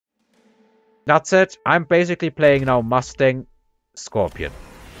That's it. I'm basically playing now Mustang Scorpion.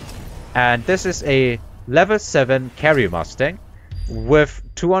 And this is a level 7 carry Mustang with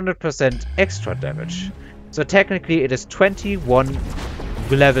 200% extra damage. So technically it is 21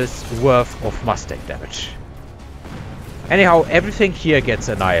 levels worth of Mustang damage. Anyhow, everything here gets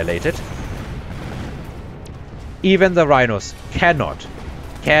annihilated. Even the rhinos cannot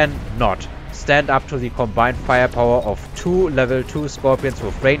stand up to the combined firepower of 2 level 2 Scorpions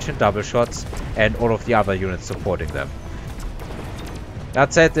with range and double shots and all of the other units supporting them.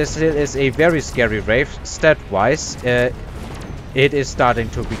 That said, this is a very scary Wraith. Stat-wise, it is starting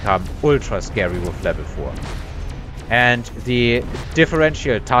to become ultra scary with level 4. And the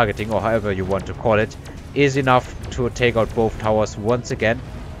differential targeting, or however you want to call it, is enough to take out both towers once again.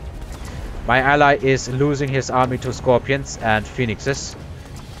 My ally is losing his army to Scorpions and Phoenixes.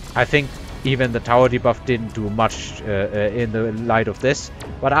 I think even the tower debuff didn't do much in the light of this,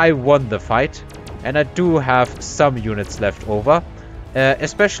 but I won the fight, and I do have some units left over.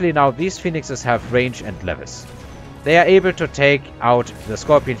 Especially now these Phoenixes have range and levels. They are able to take out the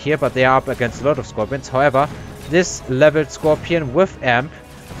Scorpion here, but they are up against a lot of Scorpions. However, this leveled Scorpion with Amp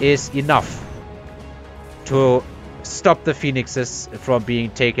is enough to stop the Phoenixes from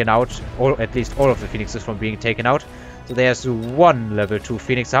being taken out, or at least all of the Phoenixes from being taken out. So there's one level 2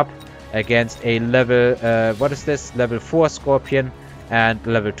 Phoenix up against a level, what is this? Level 4 Scorpion and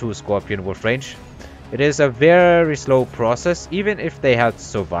level 2 Scorpion with range. It is a very slow process. Even if they had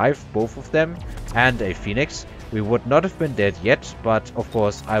survived, both of them and a Phoenix, we would not have been dead yet, but of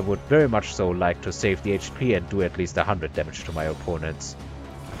course I would very much so like to save the HP and do at least 100 damage to my opponents.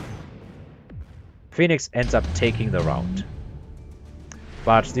 Phoenix ends up taking the round.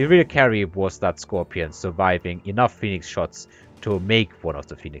 But the real carry was that Scorpion surviving enough Phoenix shots to make one of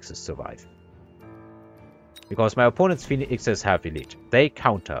the Phoenixes survive. Because my opponent's Phoenixes have elite. They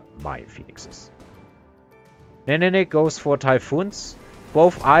counter my Phoenixes. Nenene goes for Typhoons.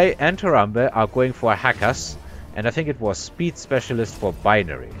 Both I and Harambe are going for Hackers. And I think it was Speed Specialist for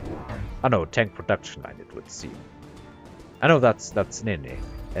Binary. Oh no, Tank Production Line it would seem. I know that's Nene.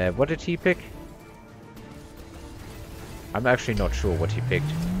 What did he pick? I'm actually not sure what he picked.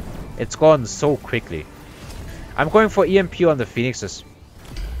 It's gone so quickly. I'm going for EMP on the Phoenixes.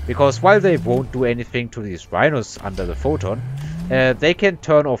 Because while they won't do anything to these Rhinos under the Photon, they can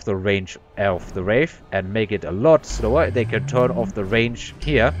turn off the range of the Wraith and make it a lot slower. They can turn off the range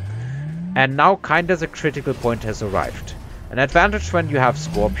here. And now kinda the critical point has arrived. An advantage when you have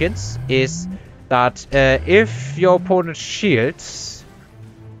Scorpions is that if your opponent shields,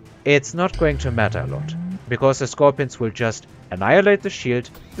 it's not going to matter a lot. Because the Scorpions will just annihilate the shield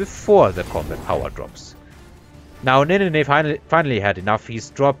before the combat power drops. Now Nene finally had enough. He's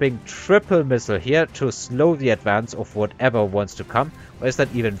dropping triple missile here to slow the advance of whatever wants to come. Or is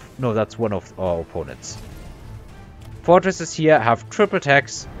that even... No, that's one of our opponents. Fortresses here have triple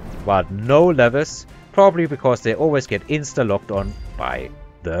attacks, but no levels. Probably because they always get insta-locked on by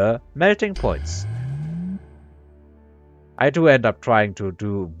the melting points. I do end up trying to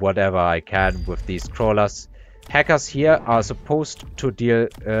do whatever I can with these crawlers. Hackers here are supposed to deal,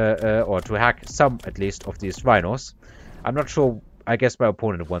 or to hack some, at least, of these Rhinos. I'm not sure. I guess my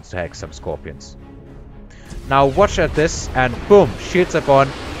opponent wants to hack some Scorpions. Now watch at this, and boom, shields are gone,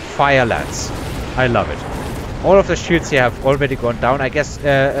 fire lands. I love it. All of the shields here have already gone down. I guess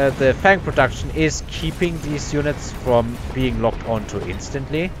the Fang production is keeping these units from being locked onto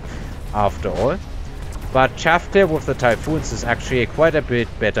instantly, after all. But Chaffclear with the Typhoons is actually quite a bit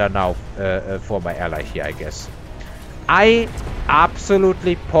better now for my ally here, I guess. I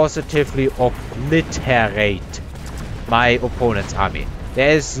absolutely positively obliterate my opponent's army.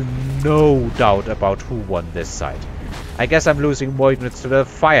 There is no doubt about who won this side. I guess I'm losing more units to the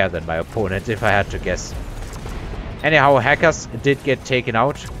fire than my opponent, if I had to guess. Anyhow, Hackers did get taken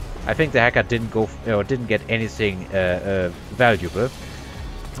out. I think the Hacker didn't go or didn't get anything valuable.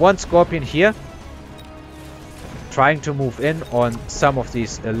 One Scorpion here, trying to move in on some of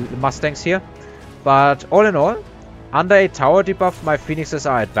these Mustangs here. But all in all, under a tower debuff, my Phoenixes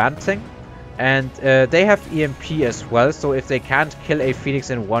are advancing. And they have EMP as well, so if they can't kill a Phoenix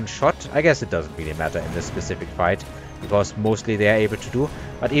in one shot, I guess it doesn't really matter in this specific fight, because mostly they are able to do.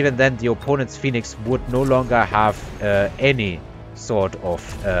 But even then, the opponent's Phoenix would no longer have any sort of,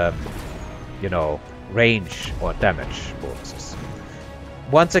 you know, range or damage bonuses.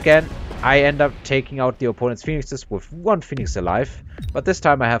 Once again, I end up taking out the opponent's Phoenixes with one Phoenix alive, but this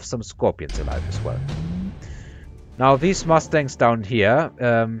time I have some Scorpions alive as well. Now these Mustangs down here,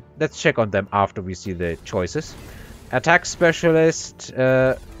 let's check on them after we see the choices. Attack Specialist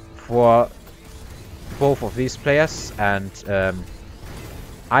for both of these players, and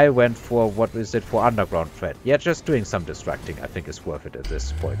I went for, what is it, for underground threat. Yeah, just doing some distracting I think is worth it at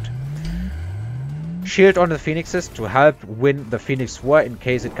this point. Shield on the Phoenixes to help win the Phoenix War in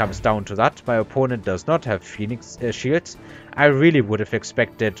case it comes down to that. My opponent does not have Phoenix shields. I really would have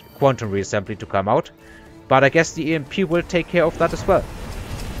expected Quantum Reassembly to come out. But I guess the EMP will take care of that as well.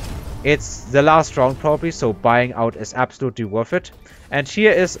 It's the last round probably, so buying out is absolutely worth it. And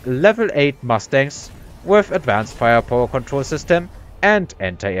here is level 8 Mustangs with advanced firepower control system and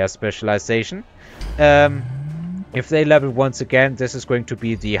anti-air specialization. If they level once again, this is going to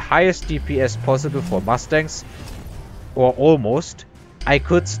be the highest DPS possible for Mustangs. Or almost. I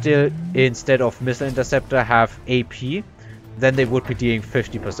could still, instead of Missile Interceptor, have AP. Then they would be dealing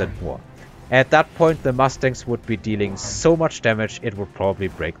 50% more. At that point, the Mustangs would be dealing so much damage, it would probably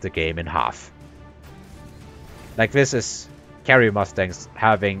break the game in half. Like, this is carry Mustangs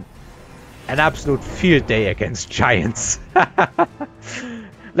having an absolute field day against Giants.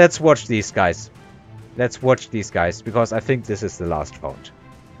 Let's watch these guys. Let's watch these guys, because I think this is the last round.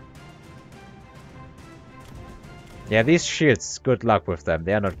 Yeah, these shields, good luck with them.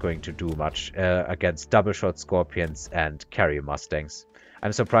 They are not going to do much against double shot Scorpions and carry Mustangs.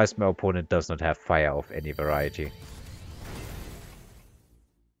 I'm surprised my opponent does not have fire of any variety.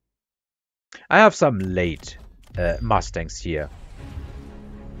 I have some late Mustangs here,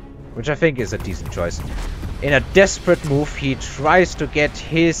 which I think is a decent choice. In a desperate move, he tries to get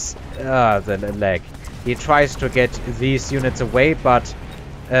his the leg. He tries to get these units away, but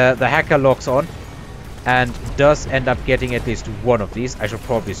the hacker locks on and does end up getting at least one of these. I should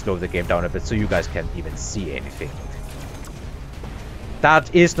probably slow the game down a bit so you guys can't even see anything.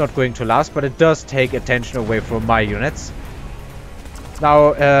 That is not going to last, but it does take attention away from my units.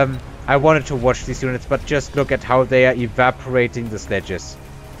 Now, I wanted to watch these units, but just look at how they are evaporating the sledges.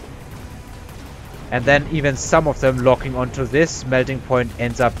 And then even some of them locking onto this melting point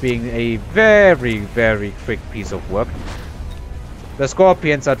ends up being a very, very quick piece of work. The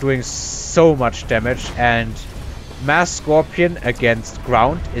Scorpions are doing so much damage, and Mass Scorpion against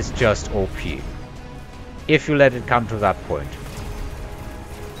ground is just OP. If you let it come to that point.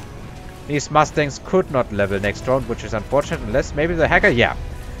 These Mustangs could not level next round, which is unfortunate, unless maybe the hacker, yeah.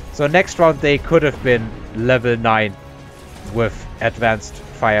 So next round they could have been level 9 with advanced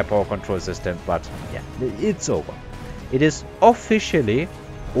firepower control system, but yeah, it's over. It is officially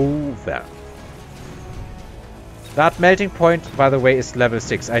over. That melting point, by the way, is level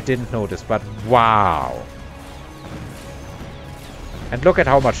 6. I didn't notice, but wow. And look at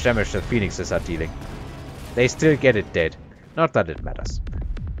how much damage the Phoenixes are dealing. They still get it dead. Not that it matters.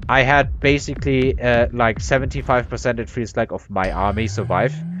 I had basically like 75% it feels like of my army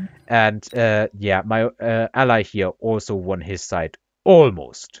survive. And yeah, my ally here also won his side.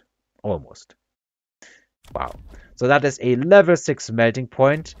 Almost. Almost. Wow. So that is a level 6 melting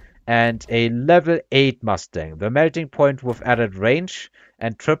point and a level 8 Mustang. The melting point with added range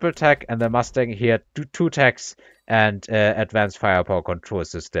and triple tack, and the Mustang here 2 tacks and advanced firepower control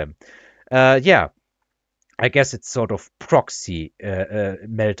system. Yeah. I guess it's sort of proxy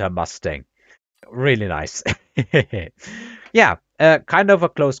Melter Mustang. Really nice. Yeah, kind of a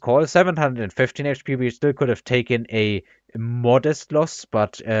close call. 715 HP. We still could have taken a modest loss,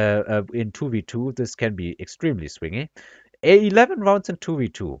 but in 2v2, this can be extremely swingy. 11 rounds in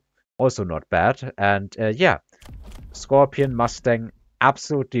 2v2. Also not bad. And yeah, Scorpion Mustang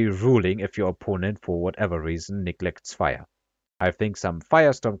absolutely ruling if your opponent, for whatever reason, neglects fire. I think some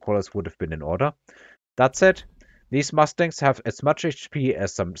Firestorm callers would have been in order. That said, these Mustangs have as much HP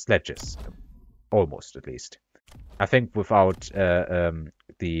as some sledges. Almost, at least. I think without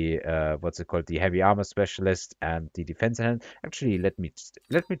the what's it called, the heavy armor specialist and the defense hand. Actually, let me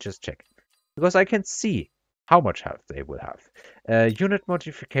just check, because I can see how much health they will have. Unit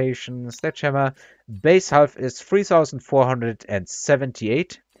modification, sledgehammer, base health is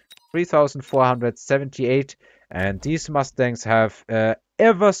 3,478. 3,478, and these Mustangs have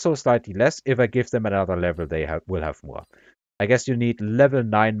ever so slightly less. If I give them another level, they will have more. I guess you need level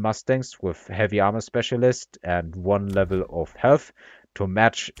 9 Mustangs with heavy armor specialist and 1 level of health to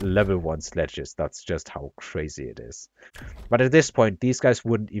match level 1 sledges. That's just how crazy it is. But at this point, these guys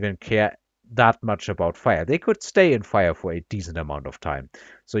wouldn't even care that much about fire. They could stay in fire for a decent amount of time.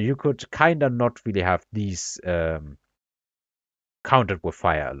 So you could kind of not really have these countered with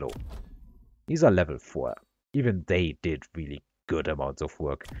fire alone. These are level 4. Even they did really good amounts of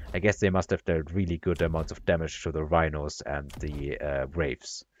work. I guess they must have dealt really good amounts of damage to the rhinos and the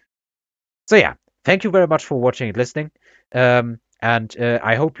wraiths. So yeah, thank you very much for watching and listening. And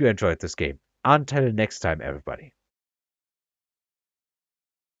I hope you enjoyed this game. Until next time, everybody.